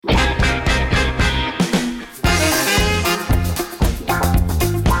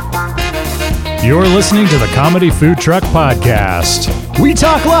You're listening to the Comedy Food Truck Podcast. We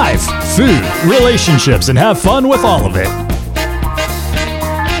talk life, food, relationships, and have fun with all of it.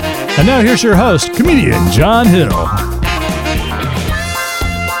 And now here's your host, comedian John Hill.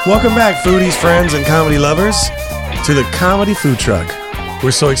 Welcome back, foodies, friends, and comedy lovers, to the Comedy Food Truck.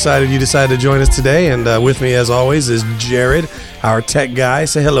 We're so excited you decided to join us today, and with me, as always, is Jared, our tech guy.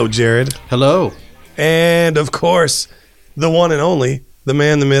 Say hello, Jared. Hello. And, of course, the one and only, the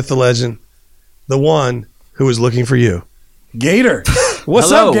man, the myth, the legend, the one who is looking for you, Gator. What's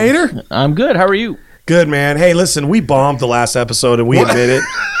Hello. up, Gator? I'm good. How are you? Good, man. Hey, listen, we bombed the last episode, and we admit it.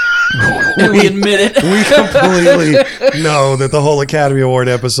 We admit it. We completely know that the whole Academy Award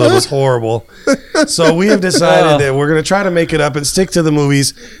episode was horrible. So we have decided that we're going to try to make it up and stick to the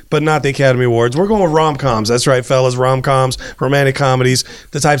movies, but not the Academy Awards. We're going with rom-coms. That's right, fellas. Rom-coms, romantic comedies,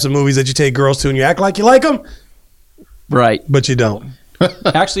 the types of movies that you take girls to and you act like you like them, Right. but you don't.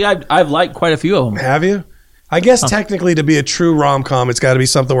 Actually, I've liked quite a few of them. Have you? I guess technically to be a true rom-com, it's got to be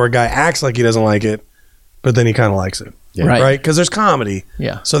something where a guy acts like he doesn't like it, but then he kind of likes it. Yeah. Right. Right? Because there's comedy.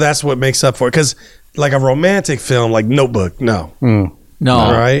 Yeah. So that's what makes up for it. Because like a romantic film, like Notebook, no. No.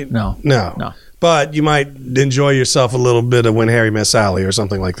 Right? No. No. But you might enjoy yourself a little bit of When Harry Met Sally or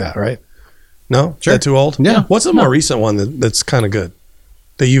something like that, right? No? Sure. Is that too old? Yeah. What's the more recent one that's kind of good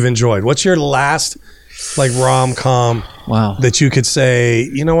that you've enjoyed? What's your last like rom-com Wow. that you could say,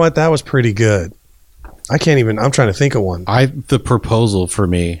 you know what, that was pretty good? I'm trying to think of one. The Proposal for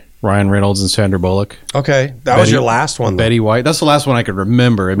me. Ryan Reynolds and Sandra Bullock. Okay. That was your last one, though. Betty White. That's the last one I could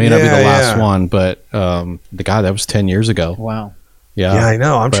remember. It may not be the last Yeah. one, but that was 10 years ago. Wow. Yeah. Yeah, I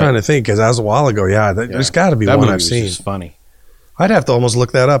know. I'm But- trying to think because that was a while ago. Yeah, there's got to be that one movie I've was seen. just funny. I'd have to almost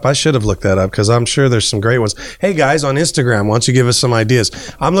look that up. I should have looked that up because I'm sure there's some great ones. Hey, guys, on Instagram, why don't you give us some ideas?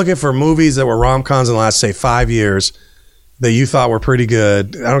 I'm looking for movies that were rom-coms in the last, say, 5 years that you thought were pretty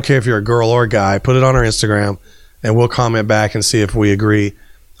good. I don't care if you're a girl or a guy. Put it on our Instagram, and we'll comment back and see if we agree,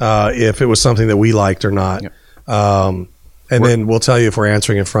 if it was something that we liked or not. Yep. And then we'll tell you if we're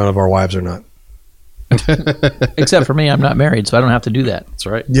answering in front of our wives or not. Except for me, I'm not married, so I don't have to do that. That's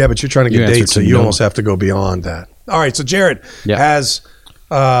right. Yeah, but you're trying to You get answered dates, so to you no. almost have to go beyond that. All right, so Jared Yeah. has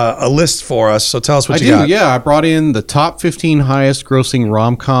a list for us. So tell us what I you do, got. yeah. I brought in the top 15 highest grossing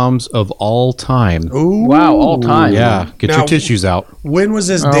rom-coms of all time. Ooh. Wow, all time. Yeah. Get Now- your tissues out. When was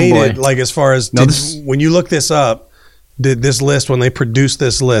this Oh, dated? boy. Like as far as No, this- when you look this up, did this list when they produced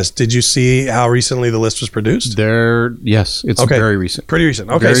this list? Did you see how recently the list was produced? Yes, it's Okay. very recent. Pretty recent.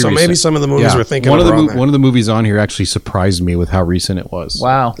 Okay, Very so maybe recent. some of the movies Yeah. we're thinking one of of are on there. one of the movies on here actually surprised me with how recent it was.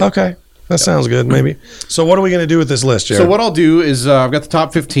 Wow. Okay, that sounds good. Maybe. So what are we going to do with this list, Jared? So what I'll do is I've got the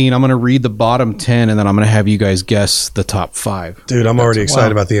top 15. I'm going to read the bottom 10, and then I'm going to have you guys guess the top 5. Dude, I'm already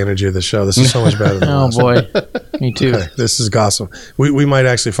excited about the energy of the show. This is so much better than Oh, last boy. Me too. Okay, this is awesome. We might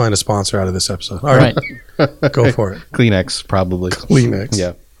actually find a sponsor out of this episode. All right, go for it. Kleenex, probably. Kleenex.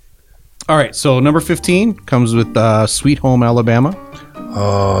 Yeah. All right, so number 15 comes with Sweet Home Alabama.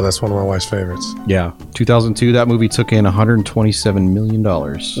 Oh, that's one of my wife's favorites. Yeah. 2002, that movie took in $127 million.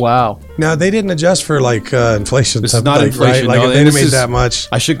 Wow. Now, they didn't adjust for like inflation. This is not inflation, Right? Like no, if they and didn't this make is- that much.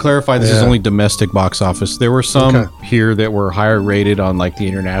 I should clarify, this is Yeah. only domestic box office. There were some Okay. here that were higher rated on like the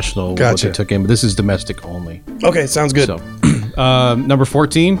international, what Gotcha. they took in, but this is domestic only. Okay, sounds good. So, number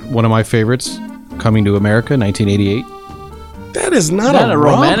 14, one of my favorites, Coming to America, 1988. That is not, Is that a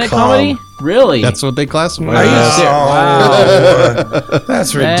romantic rom-com. comedy? Really? That's what they classify. Are you it. serious? Wow.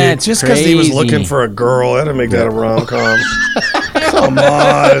 That's ridiculous. That's Just because he was crazy. looking for a girl, that didn't make that a rom-com. Come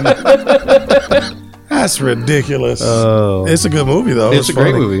on. That's ridiculous. It's a good movie, though. It's a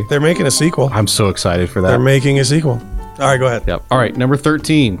great movie. They're making a sequel. I'm so excited for They're that. making a sequel. All right, go ahead. Yep. All right, number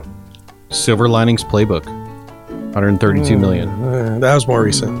 13, Silver Linings Playbook, 132 million. That was more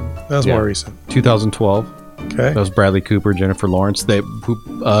recent. That was Yeah. more recent. 2012. Okay. That was Bradley Cooper, Jennifer Lawrence.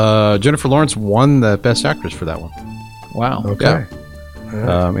 Jennifer Lawrence won the Best Actress for that one. Wow. Okay.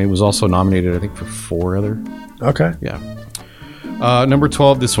 It was also nominated, I think, for 4 other. Okay. Yeah. Number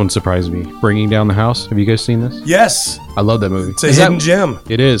 12. This one surprised me. Bringing Down the House. Have you guys seen this? Yes. I love that movie. It's a Is that- hidden gem.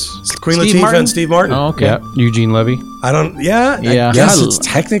 It is. It's Queen Steve Latifah Martin? and Steve Martin. Oh, okay. Yeah. Eugene Levy. I don't. Yeah. Yeah. I guess Yeah. it's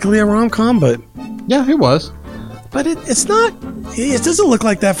technically a rom-com, but Yeah, it was. it's not. It doesn't look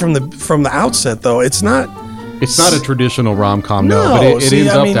like that from the outset, though. It's not. It's not a traditional rom-com, no, but it see,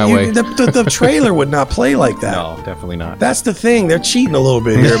 ends I up mean, that way. The trailer would not play like that. No, definitely not. That's the thing. They're cheating a little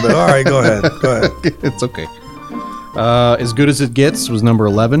bit here, but all right, go ahead. Go ahead. It's okay. As Good as It Gets was number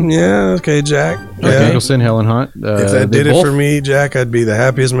 11. Yeah, okay, Jack. Jack Yeah. Nicholson, Helen Hunt. If that they did it both- for me, Jack, I'd be the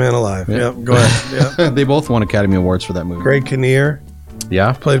happiest man alive. Yeah. Yep, go ahead. Yep. They both won Academy Awards for that movie. Greg Kinnear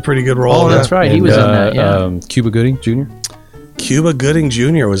Yeah. played a pretty good role. Oh, in that's that. right. He was in that, yeah. Cuba Gooding Jr. Cuba Gooding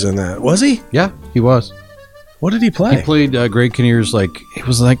Jr. was in that. Was he? Yeah, he was. What did he play? He played Greg Kinnear's it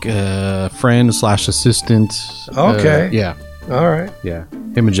was like a friend / assistant. Okay. Yeah. All right. Yeah.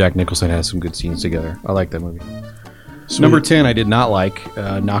 Him and Jack Nicholson had some good scenes together. I like that movie. Sweet. Number 10, I did not like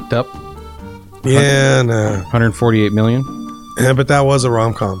Knocked Up. Yeah, no. 148 million. Yeah, but that was a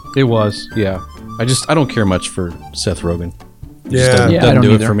rom-com. It was, yeah. I don't care much for Seth Rogen. It just Yeah. doesn't, Yeah, I doesn't don't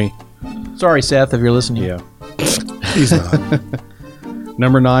do either. it for me. Sorry, Seth, if you're listening. Yeah. He's not.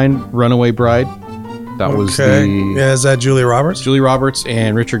 Number 9, Runaway Bride. That was Okay. the Yeah, is that Julia Roberts? Julie Roberts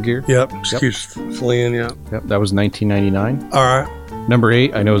and Richard Gere. Yep. She keeps fleeing, yeah. Yep, that was 1999. All right. Number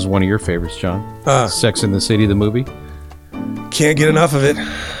 8, I know is one of your favorites, John. Sex and the City, the movie. Can't get enough of it.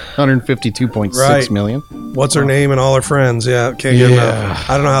 152.6 Right. million. What's her name and all her friends? Yeah, can't get enough.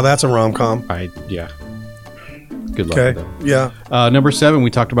 I don't know how that's a rom-com. Yeah. Good luck Okay. with that. Yeah. Number 7, we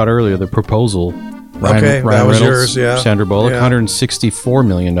talked about earlier, The Proposal. Okay, that was yours, yeah. Sandra Bullock, Yeah. $164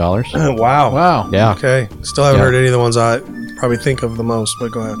 million. Wow. Wow. Yeah. Okay. Still haven't Yeah. heard any of the ones I probably think of the most,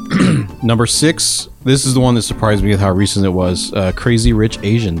 but go ahead. Number 6, this is the one that surprised me with how recent it was. Crazy Rich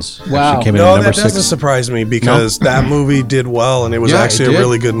Asians. Wow. Actually came in at No, number that doesn't 6. surprise me because that movie did well and it was Yeah, it actually did. a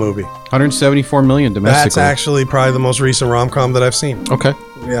really good movie. 174 million domestically. That's actually probably the most recent rom-com that I've seen. Okay.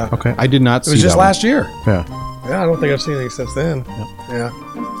 Yeah. Okay. I did not see It was just that one. last year. Yeah. Yeah, I don't think I've seen anything since then. Yeah.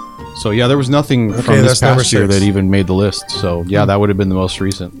 So, yeah, there was nothing Okay, from this that's number past year 6. that even made the list. So, yeah, that would have been the most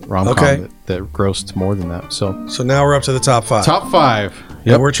recent rom-com Okay. that grossed more than that. So, So now we're up to the top 5. top 5.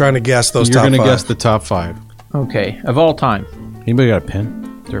 Yeah, we're trying to guess those You're top going to 5. guess the top 5. Okay, of all time. Anybody got a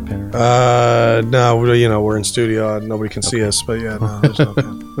pen? Is there a pen? Around? No, we're in studio. Nobody can see us, but yeah, no, there's no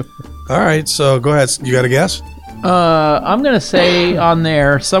pen. All right, so go ahead. You got a guess? I'm gonna say on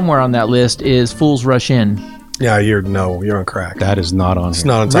there somewhere on that list is Fools Rush In. Yeah, you're on crack. That is not on It's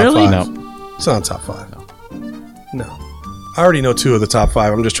here. not on top Really? 5. No. It's not on top 5. No. I already know 2 of the top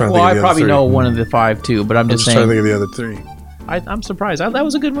 5. I'm just trying to Well, think I of the other probably 3. know one of the 5 too, but I'm I'm just just trying to saying. think of the other 3. I'm surprised. That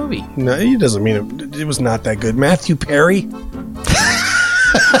was a good movie. No, it doesn't mean it was not that good. Matthew Perry.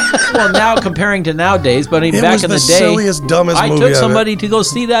 Well, now comparing to nowadays, but I mean, It back was in the the day, silliest, dumbest I movie took ever. somebody to go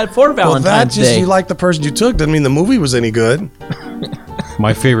see that for Well, that Valentine's just Day. you like the person you took doesn't mean the movie was any good.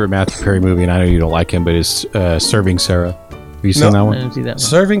 My favorite Matthew Perry movie, and I know you don't like him, but is Serving Sarah. Have you seen No. that I one? didn't see that one.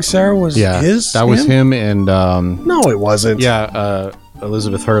 Serving Sarah was Yeah. his. That was him and, No, it wasn't.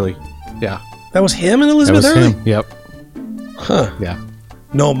 Elizabeth Hurley. Yeah. that was him and That Elizabeth was Hurley. him. Yep. Huh. Yeah.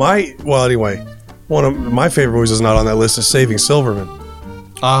 No, anyway, one of my favorite movies is not on that list. Is Saving Silverman.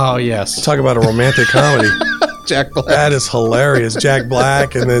 Oh, yes. Talk about a romantic comedy. Jack Black. That is hilarious. Jack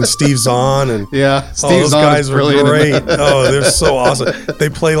Black and then Steve Zahn and Yeah. all those Zahn is guys were brilliant in great. that. Oh, they're so awesome. They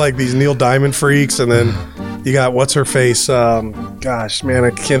play like these Neil Diamond freaks, and then you got what's her face? Gosh, man, I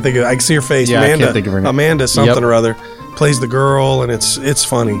can't think of. I can see her face. Yeah, I Amanda, can't think of her name. Amanda something Yep. or other plays the girl, and it's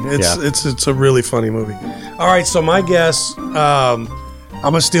funny. Yeah. It's a really funny movie. All right, so my guess, I'm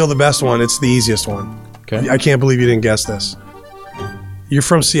gonna steal the best one. It's the easiest one. Okay. I can't believe you didn't guess this. You're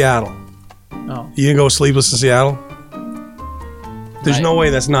from Seattle. Oh. You didn't go Sleepless in Seattle? There's no way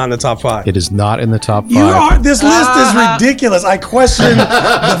that's not in the top 5. It is not in the top 5. You are. This list is ridiculous. I question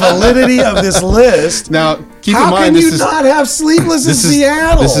the validity of this list. Now, keep in How mind, can this you is not have Sleepless in this is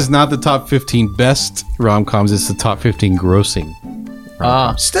Seattle? this is not the top 15 best rom-coms. It's the top 15 grossing.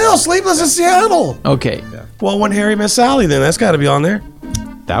 still Sleepless in Seattle. Okay. Well, When Harry Met Sally, then that's got to be on there.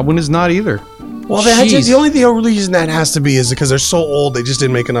 That one is not either. Well, Jeez. the only reason that has to be is because they're so old they just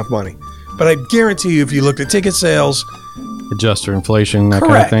didn't make enough money. But I guarantee you, if you looked at ticket sales, Adjuster inflation, that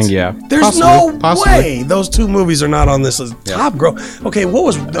correct. kind of thing. Yeah. There's Possibly. way those 2 movies are not on this list. Top grow. Okay,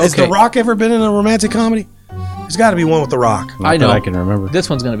 has The Rock ever been in a romantic comedy? There's got to be one with The Rock. Not I know. that I can remember. This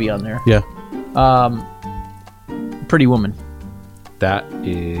one's going to be on there. Yeah. Pretty Woman. That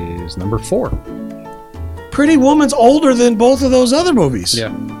is number 4. Pretty Woman's older than both of those other movies.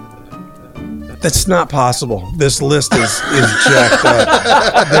 Yeah. That's not possible. This list is jacked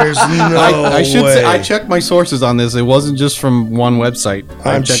up. There's no I should way. say I checked my sources on this. It wasn't just from one website.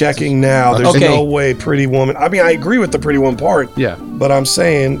 I I'm checked- checking now. There's Okay. no way Pretty Woman. I mean, I agree with the Pretty Woman part. Yeah. But I'm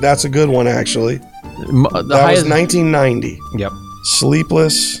saying that's a good one, actually. The That was highest. 1990. Yep.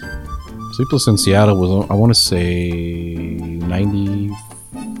 Sleepless. Sleepless in Seattle was, I want to say,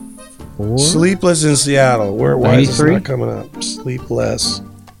 94. Sleepless in Seattle. Why is this 93? not coming up? Sleepless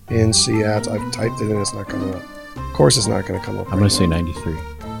in Seattle. I've typed it in. It's not coming up. Of course, it's not going to come up. I'm going to say 93.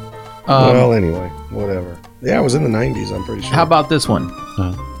 Well, anyway, whatever. Yeah, it was in the 90s. I'm pretty sure. How about this one?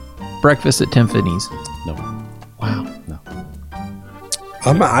 Breakfast at Tiffany's. No. Wow. No.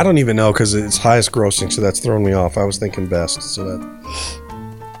 I don't even know because it's highest grossing, so that's thrown me off. I was thinking best, so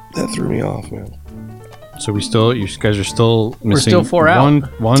that threw me off, man. So you guys are still missing. We're still 4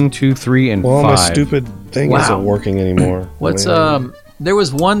 out. 1, 2, 3, and Well, 5. my stupid thing Wow. isn't working anymore. What's Man. there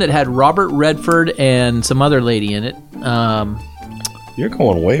was one that had Robert Redford and some other lady in it. You're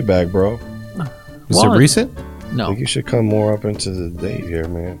going way back, bro. Is well, it recent? I No. think you should come more up into the date here,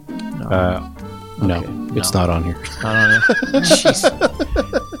 man. No, Okay, it's no. not on here. I don't know. Jeez.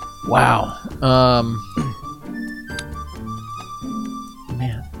 Wow.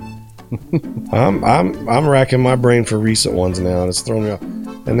 Man. I'm racking my brain for recent ones now, and it's throwing me off.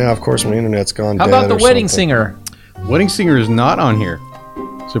 And now, of course, my internet's gone How dead about The or Wedding something. Singer? Wedding Singer is not on here,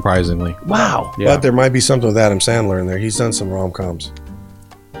 surprisingly. Wow. Yeah. But there might be something with Adam Sandler in there. He's done some rom-coms.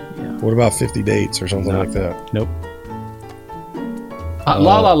 Yeah. What about 50 Dates or something No. like that? Nope.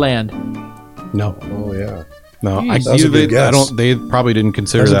 La La Land. No. Oh, yeah. No. Jeez. That was a good guess. I don't. They probably didn't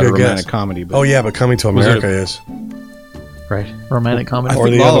consider That's a that a good romantic guess. comedy. But Oh, yeah, but Coming to Was it- America is. right. Romantic comedy. I Or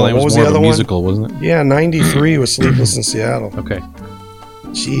think the La other La one. Land What was was more the of a other one? musical, wasn't it? Yeah, 93 was Sleepless in Seattle. Okay.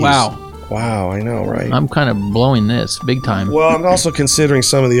 Jeez. Wow. Wow, I know, right? I'm kind of blowing this big time. Well, I'm also considering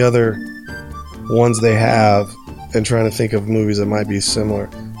some of the other ones they have and trying to think of movies that might be similar.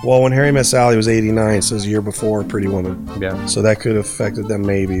 Well, When Harry Met Sally was 89, so it was a year before Pretty Woman. Yeah. So that could have affected them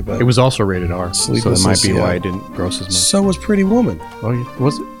maybe, but It was also rated R, so Sleepless that might in be why Seattle. it didn't gross as much. so was Pretty Woman. Oh, yeah.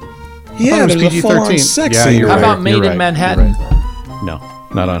 Was it? Yeah, it was there's a full-on PG-13. sex Yeah, scene. you're How right. about Made You're in right. Manhattan? You're right. No,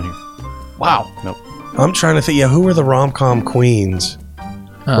 not on here. Wow. I'm trying to think, yeah, who were the rom-com queens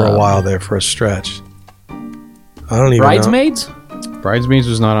for a while there for a stretch? I don't even Bridesmaids? Bridesmaids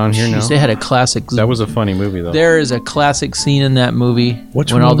was not on here. Jeez, No, they had a classic. that was a funny movie though. There is a classic scene in that movie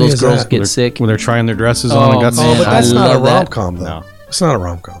Which when all movie those is girls that? get sick. when they're trying their dresses Oh, on and got know. man. Oh, but that's I not a love that. rom-com, though. No. It's not a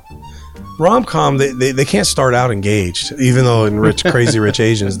rom-com. Rom-com, they can't start out engaged, even though in Crazy Rich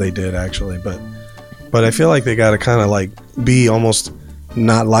Asians they did, actually. But I feel like they got to kind of like be almost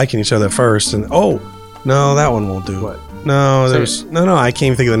not liking each other at first. And, oh, no, that one won't do. What? No, Say there's no. I can't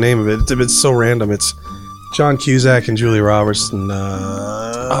even think of the name of it. It's so random. It's John Cusack and Julia Roberts and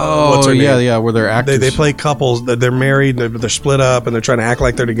what's her name? yeah, where they're actors. They play couples that they're married, they're split up, and they're trying to act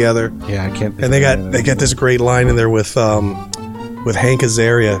like they're together. Yeah, I can't. Think And they got this great line in there with Hank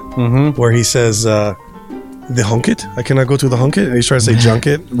Azaria Mm-hmm. where he says the hunket. I cannot go to the hunket, and he's trying to say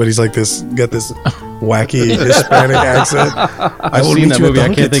junket, but he's like got this wacky Hispanic accent. I've seen that movie.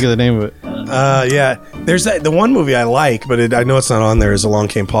 I can't think of the name of it. Yeah, there's the one movie I like, but I know it's not on there. Is Along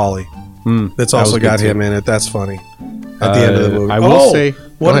Came Polly. That's That also was good got too. him in it. That's funny. At the end of the movie, I will say.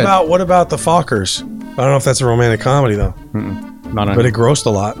 what Go ahead. about the Fockers? I don't know if that's a romantic comedy though, Not on but here. it grossed a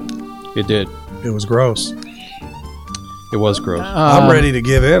lot. It did. It was gross. It was gross. I'm ready to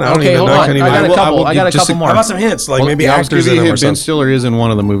give in. I don't Okay, even hold know. on. I couldn't I even. got a will- I couple. will I got a give just couple a- more. How about some hints? Like maybe Yeah, I was gonna actors give in you a them or hint. Ben something. Stiller is in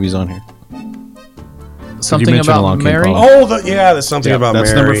one of the movies on here. Something mentioned about Along Came Mary. Polly. Oh, there's something Yeah, about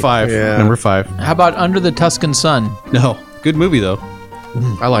that's Mary. number 5. Yeah. Number 5. How about Under the Tuscan Sun? No, good movie though.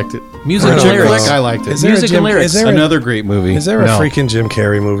 I liked it. Music I and don't Richard know. lyrics. Flick, I liked it. Is there a Music Jim- and lyrics. is there a- Another great movie. Is there a No, freaking Jim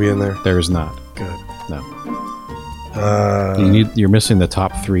Carrey movie in there? There is not. Good. No. You You're missing the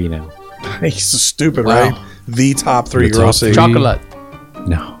top 3 now. He's so stupid, Wow. right? The top 3 The top grossing. three. Chocolate.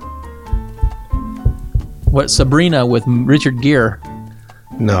 No. What Sabrina with Richard Gere?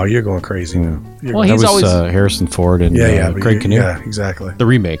 No, you're going crazy. Yeah. You're Well, going- he's that was always Harrison Ford and but Craig you- Kinnear. Yeah, exactly. The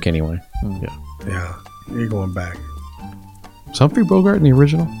remake, anyway. Yeah, you're going back. Was Humphrey Bogart in the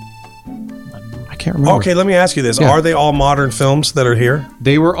original? I can't remember. Okay, let me ask you this: Yeah. Are they all modern films that are here?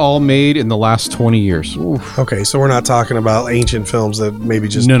 They were all made in the last 20 years. Okay, so we're not talking about ancient films that maybe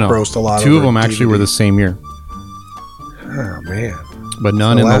just No. grossed a lot. 2 of over them actually were DVD. the same year, Oh man, but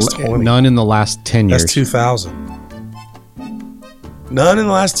none The in last the 20. none in the last 10 years. that's 2000. None in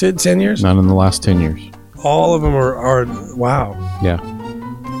the last 10 years. None in the last 10 years. All of them are wow. Yeah.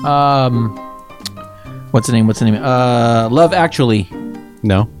 What's the name? Love Actually.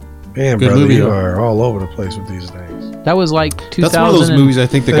 No. Man, Good brother, movie, you though. are all over the place with these things. That was like 2000. That's one of those movies I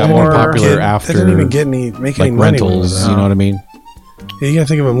think that got more popular after They didn't even get make any like money with Rentals. it. You know what I mean? Yeah, you gotta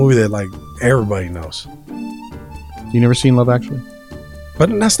think of a movie that like everybody knows. You never seen Love Actually? But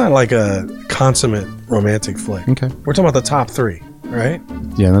that's not like a consummate romantic flick. Okay. We're talking about the top 3, right?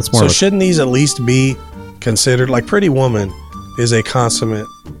 Yeah, that's more. So of a- shouldn't these at least be considered? Like Pretty Woman is a consummate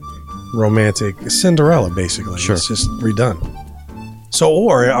romantic Cinderella, basically. Sure. It's just redone. So,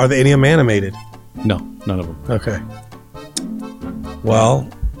 or are they any of them animated? no, none of them. Okay. Well,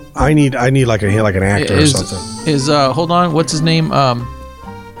 I need like an actor or something. Is hold on, what's his name?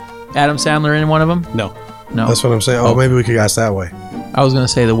 Adam Sandler in one of them? No. No. That's what I'm saying. Oh, maybe we could ask that way. I was gonna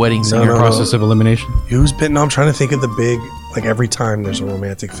say The Wedding Singer. no. Process of elimination. Who's been? No, I'm trying to think of the big. Like every time there's a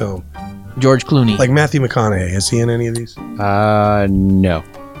romantic film, George Clooney. like Matthew McConaughey. Is he in any of these? No.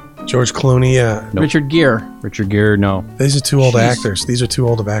 George Clooney, yeah. Nope. Richard Gere. Richard Gere, no. These are too old Jeez. actors. These are too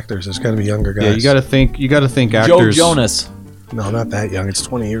old of actors. There's got to be younger guys. Yeah, you got to think. You got to think Joe actors. Jonas. No, not that young. It's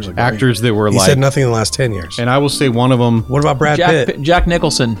 20 years ago. Actors that were He like. said nothing in the last 10 years. And I will say one of them. What about Brad Pitt? Jack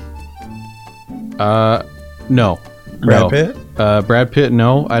Nicholson. No. Brad No. Pitt? Brad Pitt,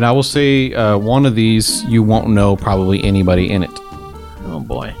 no. And I will say one of these you won't know probably anybody in it, Oh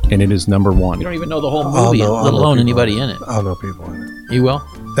boy. and it is number one. You don't even know the whole I'll movie, know- I'll let know alone people anybody in it. I'll know people in it. You will?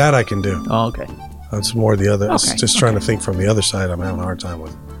 That I can do. Oh, okay. It's more the other. It's Okay, just trying to think from the other side. I'm having a hard time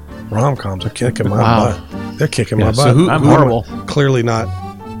with rom-coms. They're kicking my Wow. butt. They're kicking Yeah, my so butt. who- I'm who- horrible. Clearly not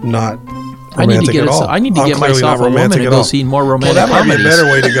I need to romantic get at all. I need to I'm get clearly myself not a woman romantic to at go all. see more Well, romantic that might be a comedies. better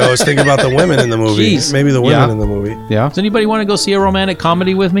way to go. Is think about the women in the movie. Jeez. Maybe the women Yeah. in the movie. Yeah. Does anybody want to go see a romantic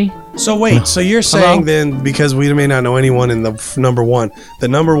comedy with me? So wait, so you're saying Hello? then, because we may not know anyone in the number one, the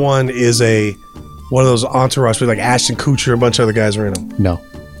number one is one of those entourage with like Ashton Kutcher, a bunch of other guys are in them. No.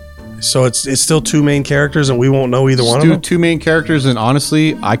 So it's still two main characters, and we won't know either one of them. Two main characters, and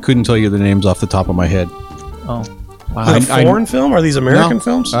honestly, I couldn't tell you the names off the top of my head. Oh, wow. Is it a foreign film? Are these American No.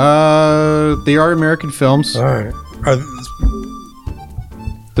 films? They are American films. All right. Are,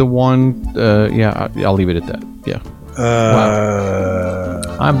 The one, I'll leave it at that. Yeah.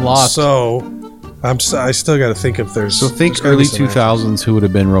 I'm lost. So I still got to think if there's. So think there's gotta be early some 2000s who would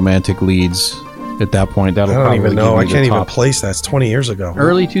have been romantic leads at that point. That'll I don't probably even know. I give you can't the even top. place that. It's 20 years ago.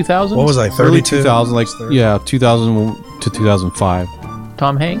 Early 2000s? What was I? Early 32. 2000, like, yeah, 2000 to 2005.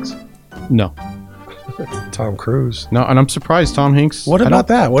 Tom Hanks? No. Tom Cruise. No, and I'm surprised Tom Hanks. What I about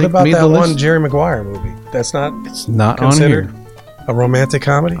don't that? What think about made that the one list. Jerry Maguire movie? That's not It's not on considered here. a romantic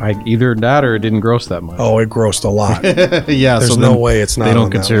comedy. Either that or it didn't gross that much. Oh, it grossed a lot. yeah. There's so no then way it's not. They on don't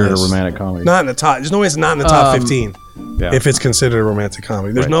that consider it a list. romantic comedy. Not in the top. There's no way it's not in the top 15 yeah. if it's considered a romantic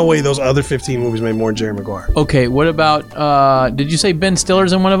comedy. There's Right. no way those other 15 movies made more than Jerry Maguire. Okay, what about, did you say Ben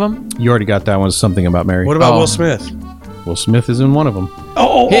Stiller's in one of them? You already got that one. Something about Mary. What about Oh. Will Smith? Will Smith is in one of them.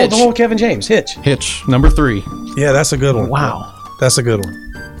 Oh, Hitch. the one with Kevin James. Hitch. Hitch, number 3, Yeah, that's a good one. Wow. That's a good one.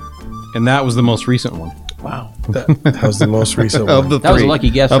 and that was the most recent one Wow. That was the most recent one. of the That was a three. lucky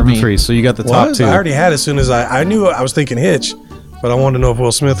guess of for the me. 3. So you got the top Was? 2. I already had as soon as I knew I was thinking Hitch, but I wanted to know if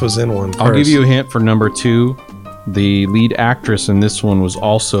Will Smith was in one. I'll give first. you a hint for number 2. The lead actress in this one was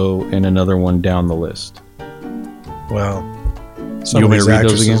also in another one down the list. Well, You some want of me these to read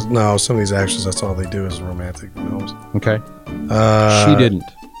those actresses. again? No, some of these actresses. That's all they do is romantic films. Okay. She She didn't.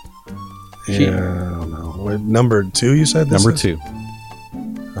 She- Yeah, I don't know. What, number 2, you said? This Number is? 2.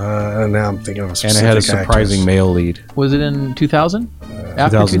 And now I'm thinking of a And it specific had a surprising actress. male lead. Was it in 2000?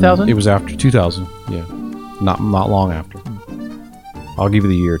 After 2000? It was after 2000. Yeah. Not long after. I'll give you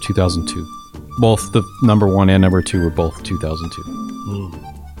the year 2002. Both the number 1 and number 2 were both 2002.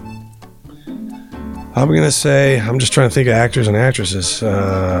 I'm going to say, I'm just trying to think of actors and actresses.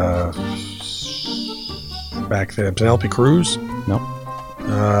 Back then, Penelope Cruz. No.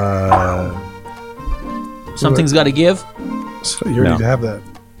 Something's Got to Give? So you already No. have that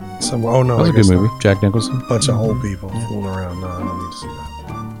somewhere. Oh, no. That was I a good guess movie. not. Jack Nicholson. Bunch of old people fooling around. No, I don't need to see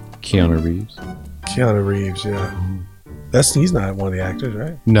that. Keanu Reeves. Keanu Reeves, yeah. He's not one of the actors,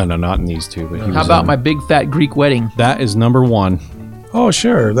 right? No, not in these two. But he How was about in- My Big Fat Greek Wedding? That is number 1. Oh,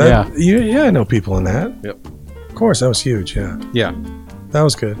 sure. Yeah. Yeah, I know people in that. Yep. Of course, that was huge. Yeah, Yeah. that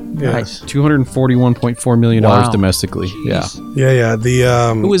was good. Yeah, Nice. $241.4 million Wow. domestically. Yeah. yeah.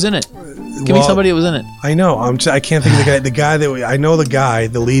 The Who was in it? Give me somebody that was in it. I know. I can't think of the guy. The guy that I know.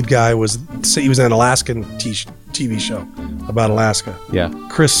 The lead guy he was in an Alaskan TV show about Alaska. Yeah.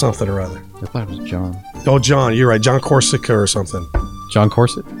 Chris something or other. I thought it was John. Oh, John, you're right. John Corsica or something. John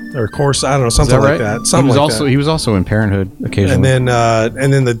Corset? Or Corsa, I don't know, Is something that like right? that. Something he was like also that. he was also in Parenthood occasionally.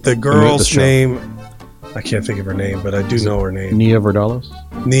 And then the girl's show. name, I can't think of her name, but I do know her name. Nia Vardalos.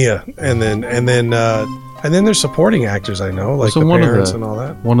 Nia. And then there's supporting actors I know, like So the one of parents the- and all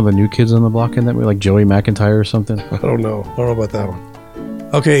that. One of the new kids on the block in that movie, like Joey McIntyre or something. I don't know about that one.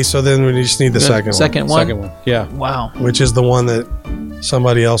 Okay, so then we just need the second Second one? Second one. Yeah. Wow. one, which is the one that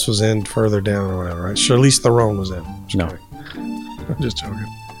somebody else was in further down or whatever, right? Charlize Theron was in. Just No. kidding. I'm just joking.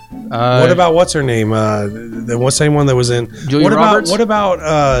 Uh, What about what's her name? The same one that was in. Julia what Roberts? What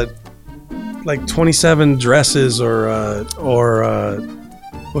about like 27 Dresses or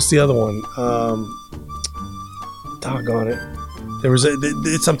what's the other one? Doggone it. There was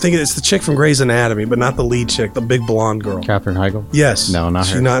I'm thinking it's the chick from Grey's Anatomy, but not the lead chick, the big blonde girl. Katherine Heigl? Yes. No, not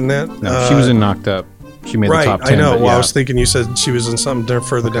She her. not in that? No, she was in Knocked Up. She made right, the top 10. I know. but Well, yeah. I was thinking you said she was in something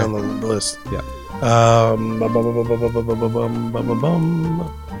further down the list. Yeah.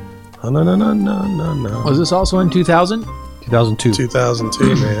 No. Was this also in 2000? 2002.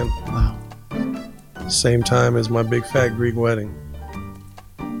 2002, man. Wow. Same time as My Big Fat Greek Wedding.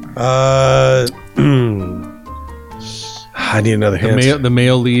 I need another hint. The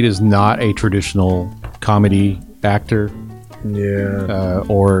male lead is not a traditional comedy actor,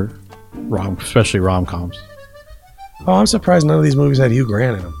 or especially rom-coms. Oh, I'm surprised none of these movies had Hugh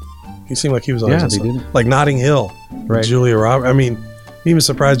Grant in them. He seemed like he was always they did. like Notting Hill, Right. Julia Roberts. I mean, even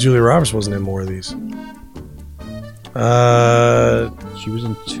surprised Julia Roberts wasn't in more of these. She was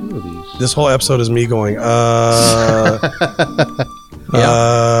in 2 of these. This whole episode is me going,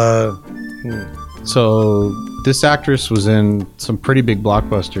 So this actress was in some pretty big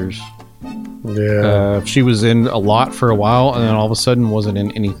blockbusters. yeah. She was in a lot for a while, and then all of a sudden wasn't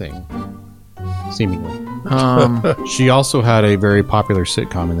in anything, seemingly. She also had a very popular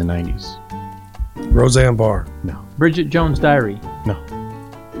sitcom in the 90s. Roseanne Barr. No. Bridget Jones' Diary. No.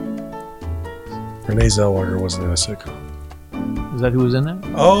 Renee Zellweger wasn't in a sitcom. Is that who was in that?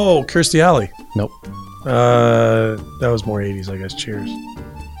 Oh, Kirstie Alley. Nope. That was more 80s, I guess. Cheers.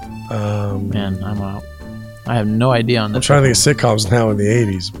 Man, I'm out. I have no idea on this. I'm trying to think of sitcoms now in the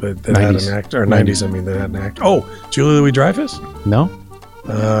 80s, but that had 90s. an actor. Or 90s, I mean, that had an actor. Oh, Julia Louis-Dreyfus? No?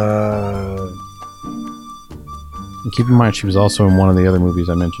 And keep in mind, she was also in one of the other movies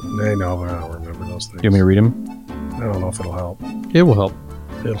I mentioned. No, but I don't remember those things. You want me to read them? I don't know if it'll help. It will help.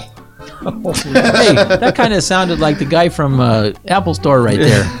 It'll. Hey, that kind of sounded like the guy from Apple Store right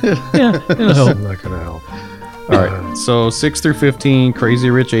there. Yeah, it'll help. I'm not going to help. All right. So 6 through 15, Crazy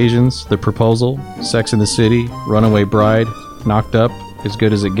Rich Asians, The Proposal, Sex in the City, Runaway Bride, Knocked Up, As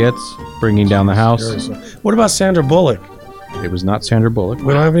Good as It Gets, Bringing Down the House. What about Sandra Bullock? It was not Sandra Bullock.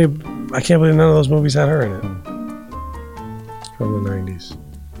 We don't have any. I can't believe none of those movies had her in it. From the 90s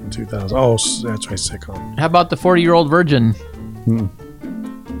and 2000. Oh, that's right, sitcom. How about the 40-year-old virgin?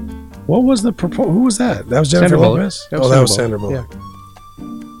 What was the who was that? That was Jennifer Sandra Bullock. Lopez? That was That was Sandra Sandra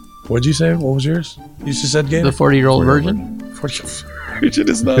Bullock. What'd you say? What was yours? You just said Gator? The 40-year-old virgin? 40-year-old virgin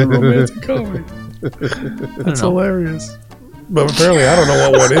is not a romantic comedy. That's hilarious. But apparently I don't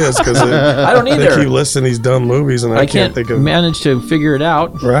know what one is because I don't they either. keep listing these dumb movies and I can't think of... manage to figure it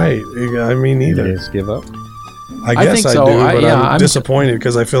out. Right. I mean, neither. Just give up. I guess think I so. do, but I'm I'm disappointed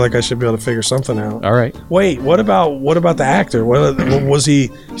because I feel like I should be able to figure something out. All right. Wait, what about the actor? What was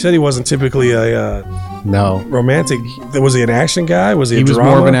he? He said he wasn't typically a No. romantic. Was he an action guy? Was he? He a was drama?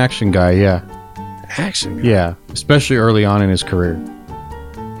 more of an action guy, yeah. action guy. Yeah. Especially early on in his career.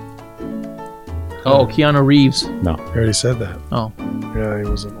 Oh, Keanu Reeves. No. I already said that. Oh, Yeah, he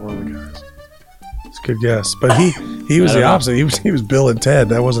wasn't one of the guys. It's a good guess, but he was I the don't know. opposite. He was Bill and Ted.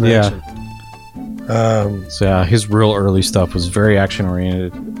 That wasn't Yeah. action. So his real early stuff was very action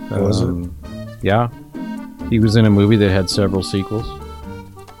oriented. Was it? Yeah. He was in a movie that had several sequels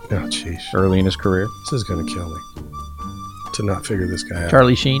Oh, jeez, early in his career. this is gonna kill me to not figure this guy out.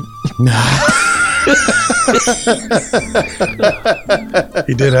 Charlie Sheen.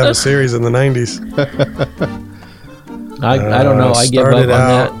 He did have a series in the 90s. I don't know. I give up on started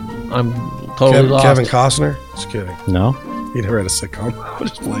out- that. I'm totally lost. Kevin Costner. Just kidding. No? He never had a sitcom. I'm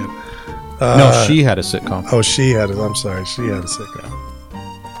just playing. No, she had a sitcom. Oh, she had it. I'm sorry. She had a sitcom.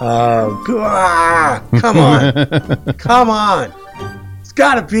 Come on. Come on. It's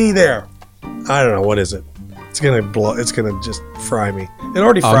got to be there. I don't know. What is it? It's going to blow. It's going to just fry me. It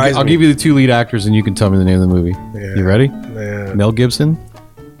already fries I'll me. give you the 2 lead actors and you can tell me the name of the movie. Yeah. You ready? Yeah. Mel Gibson?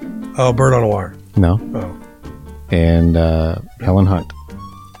 Oh, Bird on a Wire. No. Oh. And Helen Hunt.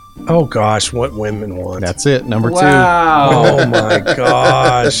 Oh, gosh. What women want. That's it. Number 2. Wow. Oh, my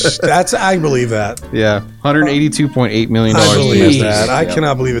gosh. I believe that. Yeah. $182.8 million. I to believe make that. this. I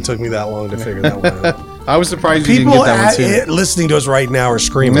cannot believe it took me that long to figure that one out. I was surprised you People didn't get that one too. listening to us right now are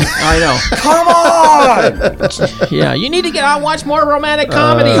screaming. I know. Come on! Yeah, you need to get out and watch more romantic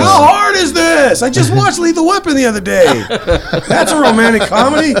comedies. How hard is this? I just watched Lethal Weapon the other day. That's a romantic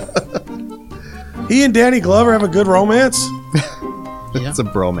comedy. He and Danny Glover have a good romance. It's a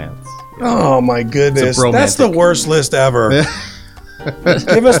bromance. Oh my goodness, It's a bromantic. that's the worst list ever.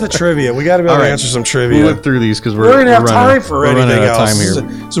 Give us the trivia. We got to be able All to right. answer some We'll trivia. look through these because We're gonna have running, time for we're running anything out of else. time here.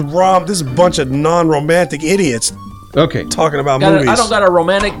 This is a bunch of non-romantic idiots Okay. talking about I movies. don't got a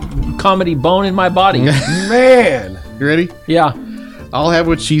romantic comedy bone in my body. Man, You ready? Yeah. I'll have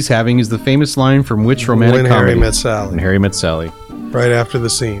what she's having is the famous line from which romantic when comedy? Harry Met When Sally, Harry Met Sally. right after the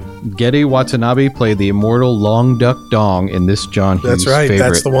scene. Gedde Watanabe played the immortal Long Duck Dong in this John Hughes That's right. favorite.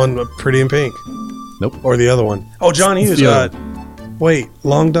 That's the one, Pretty in Pink. Nope. Or the other one. Oh, John Hughes. the other Wait,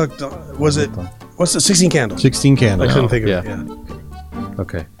 Long Duck. Was it? What's the 16 Candles? 16 Candles. I couldn't think of yeah. it. Yeah.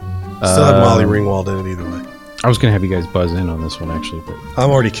 Okay. Still had Molly Ringwald in it either way. I was going to have you guys buzz in on this one, actually. But I'm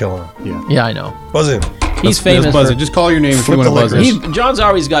already killing him. Yeah, I know. Buzz in. He's famous Just buzz for... in. Just call your name if you Flip want to the buzz licorice. in. John's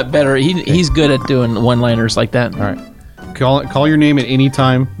always got better. He's good at doing one-liners like that. All right. call your name at any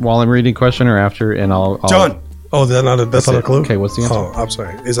time while I'm reading a question or after, and I'll John. Oh, that's not a clue? Okay, what's the answer? Oh, I'm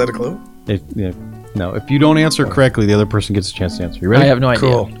sorry. Is that a clue? No, if you don't answer correctly, the other person gets a chance to answer. You ready? I have no idea.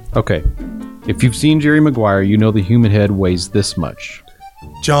 Cool. Okay. If you've seen Jerry Maguire, you know the human head weighs this much.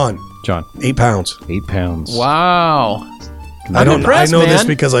 John. 8 pounds. 8 pounds. Wow. I impressed, know this man.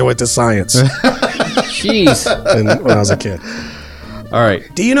 because I went to science Jeez. when I was a kid. All right.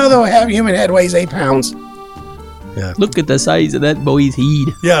 Do you know the human head weighs 8 pounds? Yeah. Look at the size of that boy's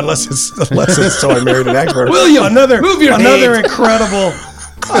head. Yeah, unless it's So I Married an Expert. William, another move your head. incredible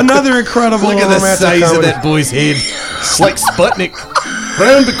Look at the romantic size comedy. of that boy's head. It's like Sputnik.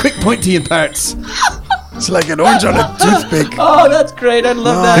 Round but quick pointy in parts. It's like an orange on a toothpick. Oh, that's great. I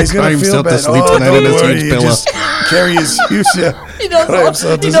love that. He's gonna Cry feel himself to bad. sleep Oh, tonight don't on his worry, huge you pillow. just carry his huge. He knows, Cry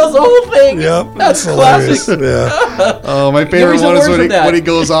himself he to- knows the whole thing. Yep, That's hilarious. classic. Yeah, Oh, my me favorite some one is words with that. when he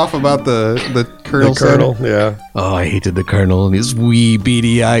goes off about the Colonel. the Colonel. Yeah, Oh, I hated the Colonel and his wee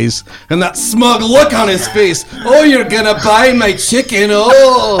beady eyes and that smug look on his face. Oh, you're gonna buy my chicken.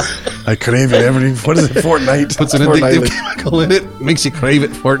 Oh, I crave it every. What is it? Fortnight. puts an addictive chemical in it. Makes you crave it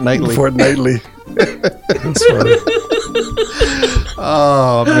fortnightly. Fortnightly. That's funny.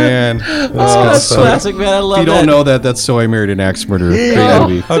 Oh man. Oh, that's classic, man. I love If you that. don't know that, that's So I Married an Axe Murderer. Great Yeah.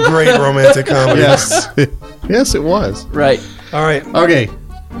 movie. A great romantic comedy. Yes. Yes, it was. Right. All right, Okay.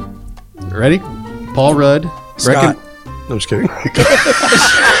 Ready? Paul Rudd. Scott. I'm just kidding.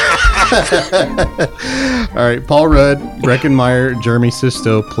 All right. Paul Rudd, Breckin Meyer, Jeremy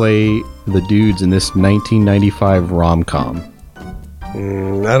Sisto play the dudes in this 1995 rom-com.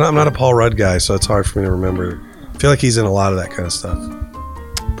 I'm not a Paul Rudd guy, so it's hard for me to remember. I feel like he's in a lot of that kind of stuff.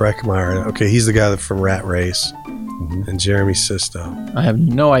 Breckenmeyer. Okay, he's the guy from Rat Race. And Jeremy Sisto. I have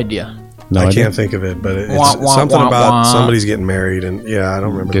no idea. No I idea. can't think of it, but it's Wah, wah, something wah, about wah. somebody's getting married, and I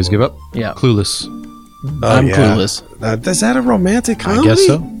don't remember. You guys give up? Yeah. Clueless. I'm clueless. Is that a romantic comedy? I guess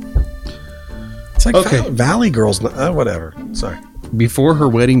so. It's like Okay. Valley Girls. Whatever. Sorry. Before her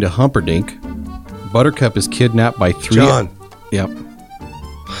wedding to Humperdinck, Buttercup is kidnapped by 3... John. Yep.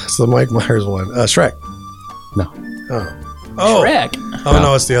 It's the Mike Myers one. Shrek. No. Oh. Shrek. Oh,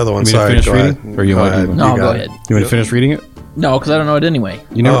 no, it's the other one. You want me to Sorry. finish Go reading? ahead. Or you Go want- ahead. No, You go got ahead. You want to finish reading it? No, because I don't know it anyway.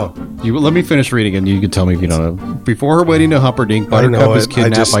 You know, let me finish reading it, and you can tell me if you don't know. Before her wedding to Humperdinck, I know Buttercup is it. I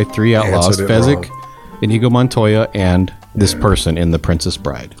kidnapped just by 3 outlaws: answered it Fezzik, Inigo Montoya, and this person in The Princess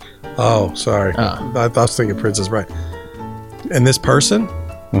Bride. Oh, sorry. I was thinking Princess Bride. And this person?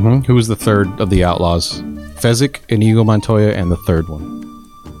 Who was the third of the outlaws? Fezzik, Inigo Montoya, and the third one.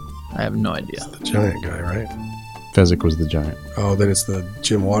 I have no idea. The giant guy, right? Fezzik was the giant. Oh, then it's the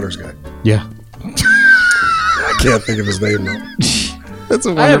Jim Waters guy. Yeah. I can't think of his name though. That's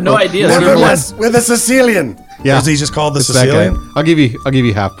a I have no idea. With a Sicilian. Yeah. Is he just called the It's that Sicilian? guy. I'll give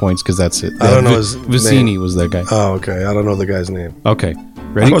you half points because that's it. I don't know his Vicini name. was that guy. Oh, okay. I don't know the guy's name. Okay. I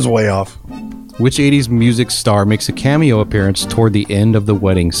Ready? was way off. Which 80s music star makes a cameo appearance toward the end of The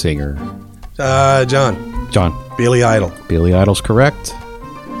Wedding Singer? John. John. Billy Idol. Billy Idol's correct.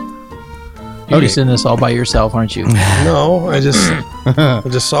 You're Okay. just in this all by yourself, aren't you? No, I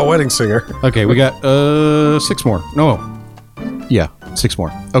just saw Wedding Singer. Okay, we got 6 more. No. Yeah, 6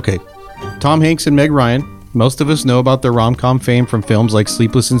 more. Okay. Tom Hanks and Meg Ryan. Most of us know about their rom-com fame from films like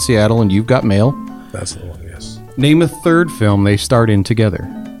Sleepless in Seattle and You've Got Mail. That's the one, yes. Name a third film they starred in together.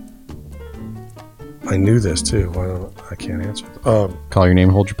 I knew this too. Why don't I can't answer. Call your name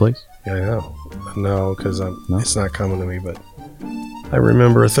and hold your place. Yeah, I know. No, because it's not coming to me, but I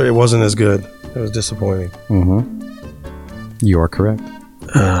remember it wasn't as good. It was disappointing. You are correct.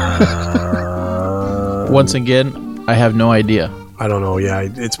 Once again, I have no idea. I don't know. Yeah,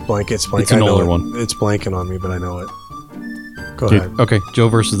 it's blank. It's blank. It's an I know older it. one. It's blanking on me, but I know it. Go Dude, ahead. okay, Joe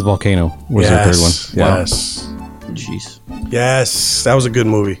versus the Volcano was the third one. Yes. Jeez. Yes. That was a good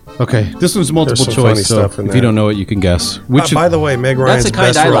movie. Okay, this one's multiple There's some funny choice, so stuff in if there. you don't know it, you can guess. Which By the way, Meg Ryan's That's the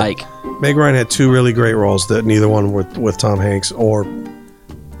kind best I role. like. Meg Ryan had 2 really great roles that neither one were with Tom Hanks or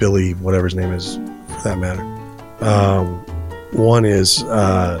Billy, whatever his name is, for that matter. One is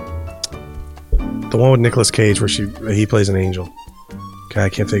the one with Nicolas Cage where he plays an angel. Okay, I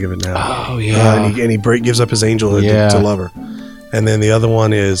can't think of it now. Oh yeah. And he gives up his angel Yeah. to love her. And then the other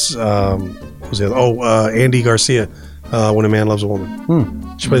one is what was the other? Andy Garcia, When a Man Loves a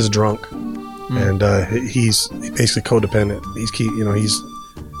Woman. She plays a drunk, and he's basically codependent.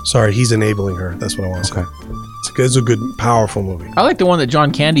 He's enabling her. That's what I want to say. It's a good, powerful movie. I like the one that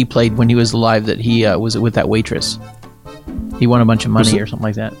John Candy played when he was alive. That he was with that waitress. He won a bunch of money or something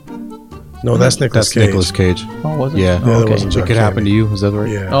like that. No, that's Nicolas That's Cage. Nicolas Cage. Oh, was it? Yeah. Oh, that okay. wasn't John It could happen Candy. to you. Is that right?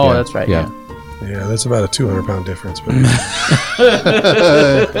 Yeah. Oh, Yeah. that's right. Yeah. Yeah, that's about a 200-pound difference. But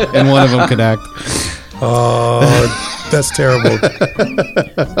And one of them could act. That's terrible.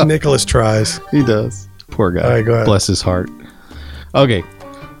 Nicholas tries. He does. Poor guy. All right, go ahead. Bless his heart. Okay.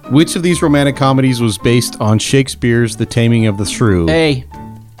 Which of these romantic comedies was based on Shakespeare's The Taming of the Shrew? A.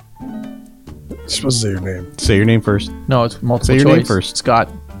 You're supposed to say your name. Say your name first. No, it's multiple Say your choice. name first. Scott.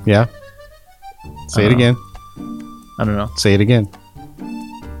 Yeah. Say it again. I don't know. Say it again.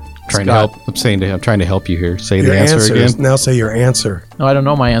 Trying to Scott. help. I'm trying to help you here. Say Your the answer is- again. Now say your answer. No, I don't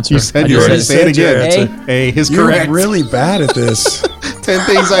know my answer. You said I you just already said say it your again. answer. A is You're correct. really bad at this. 10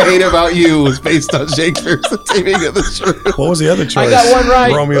 Things I Hate About You was based on Shakespeare's The Taming of the Shrew. What was the other choice? I got one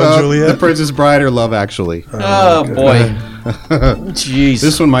right. Romeo and The Juliet. Princess Bride or Love Actually. Oh, boy. Jeez.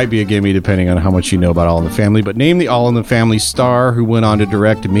 This one might be a gimme depending on how much you know about All in the Family, but name the All in the Family star who went on to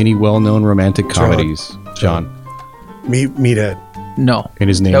direct many well-known romantic comedies. John. Meathead. No. And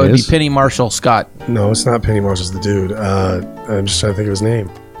his name That would is? be Penny Marshall Scott. No, it's not Penny Marshall's the dude. I'm just trying to think of his name.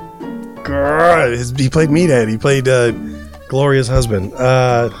 Grr, he played Meathead. He played Gloria's husband.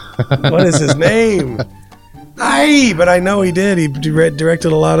 What is his name? But I know he did. He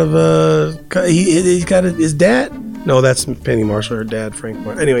directed a lot of. He got his dad. No, that's Penny Marshall. Her dad, Frank.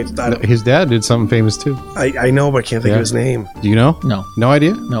 Anyway, His dad did something famous too. I know, but I can't think Yeah. of his name. Do you know? No. No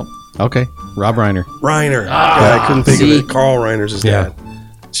idea? No. Okay. Rob Reiner. Reiner. Yeah, I couldn't think see? of it. Carl Reiner's his Yeah. dad.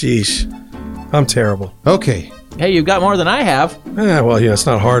 Sheesh. I'm terrible. Okay. Hey, you've got more than I have. Well, yeah, it's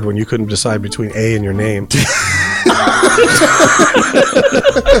not hard when you couldn't decide between A and your name.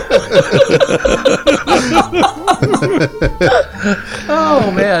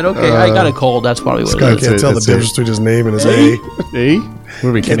 Oh, man. Okay. I got a cold. That's probably what I it is. can't tell the that's difference between his name and his A. A? What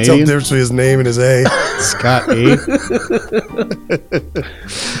are we, Can't tell the Canadian? difference between his name and his A. Scott A.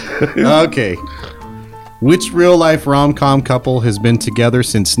 Okay. Which real-life rom-com couple has been together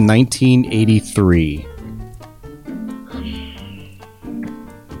since 1983?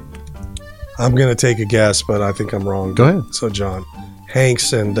 I'm going to take a guess, but I think I'm wrong. Go ahead. So, John.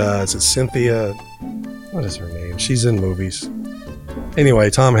 Hanks and, is it Cynthia? What is her name? She's in movies. Anyway,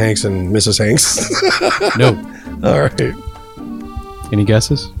 Tom Hanks and Mrs. Hanks. No. All right. Any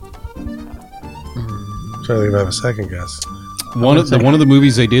guesses? I'm trying to think if I have a second guess. One of the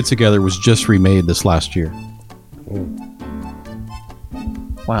movies they did together was just remade this last year.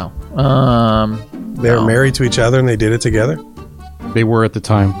 Wow. They were married to each other and they did it together? They were at the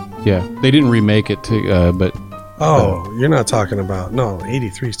time. Yeah. They didn't remake it but Oh, you're not talking about... No,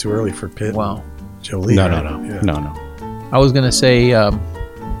 83 is too early for Pitt. Wow. and Jolie. no. right? Yeah. No. I was going to say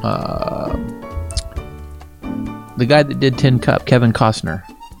the guy that did Tin Cup, Kevin Costner.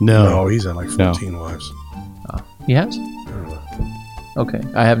 No, he's had like 14 wives. He has? Okay.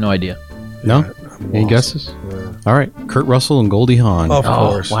 I have no idea. No? I'm Any lost. guesses? Yeah. All right. Kurt Russell and Goldie Hawn. Of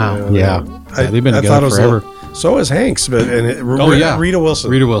course. wow. Yeah. They've been I together thought it was forever. so is Hanks, but Rita Wilson.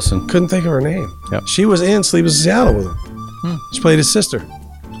 Rita Wilson. Couldn't think of her name. Yep. She was in Sleepless in Seattle with him. She played his sister.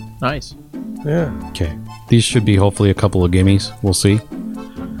 Nice. Yeah. Okay. These should be hopefully a couple of gimmies. We'll see.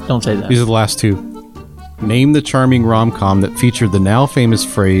 Don't say that. These are the last two. Name the charming rom-com that featured the now famous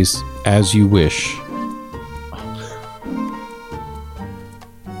phrase, "as you wish."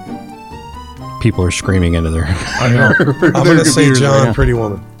 People are screaming into their... I know. I'm going to say computers John, right now. Pretty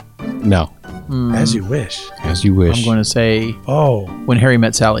Woman. No. As you wish. As you wish. I'm going to say Oh, When Harry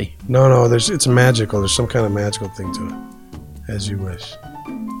Met Sally. no. It's magical. There's some kind of magical thing to it. As you wish.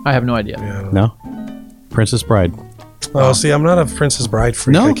 I have no idea. Yeah, I don't know. No? Princess Bride. Oh, see, I'm not a Princess Bride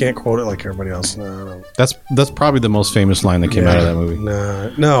freak. No? I can't quote it like everybody else. No, I don't. That's probably the most famous line that came out of that movie.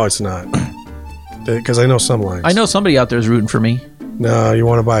 No, it's not. Because I know some lines. I know somebody out there is rooting for me. No, you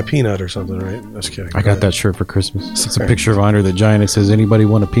want to buy a peanut or something, right? Just kidding. I got that shirt for Christmas. It's a picture of Andre the Giant. It says, "Anybody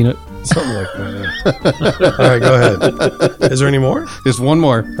want a peanut?" Something like that. Yeah. All right, go ahead. Is there any more? There's one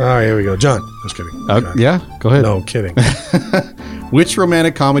more. All right, here we go. John. Just kidding. Okay. Yeah, go ahead. No, kidding. Which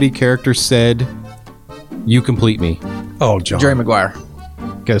romantic comedy character said, "You complete me"? Oh, John. Jerry Maguire.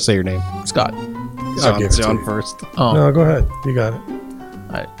 Gotta say your name. Scott. I'll give it to John you. first. Oh, No, go ahead. You got it.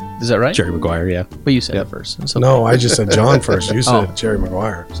 is that right? Jerry Maguire, yeah. But you said it first. It's okay. No, I just said John first. You said Oh. Jerry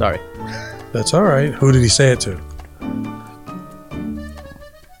Maguire. Sorry. That's all right. Who did he say it to?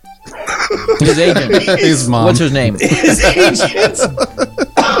 His agent. His mom. What's his name?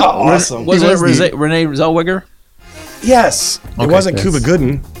 Awesome. Wasn't it Renee Zellweger? Yes. It wasn't Cuba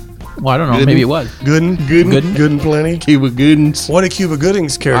Gooden. Well, I don't know. Maybe it was. Gooden plenty. Cuba Goodens. What did Cuba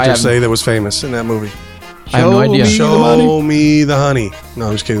Gooding's I character have- say that was famous in that movie? I have no idea. Show me the honey. No,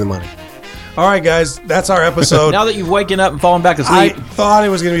 I'm just kidding. The money. All right, guys. That's our episode. Now that you've waken up and fallen back I asleep, thought it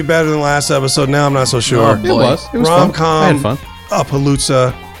was going to be better than last episode. Now I'm not so sure. Oh, It boy. was. It was Rom-com. fun. I had fun.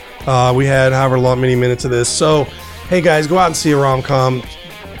 Palooza. We had however long many minutes of this. So, hey guys, go out and see a rom-com,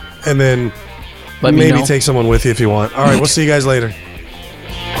 and then let me Maybe know. take someone with you if you want. All right, we'll see you guys later.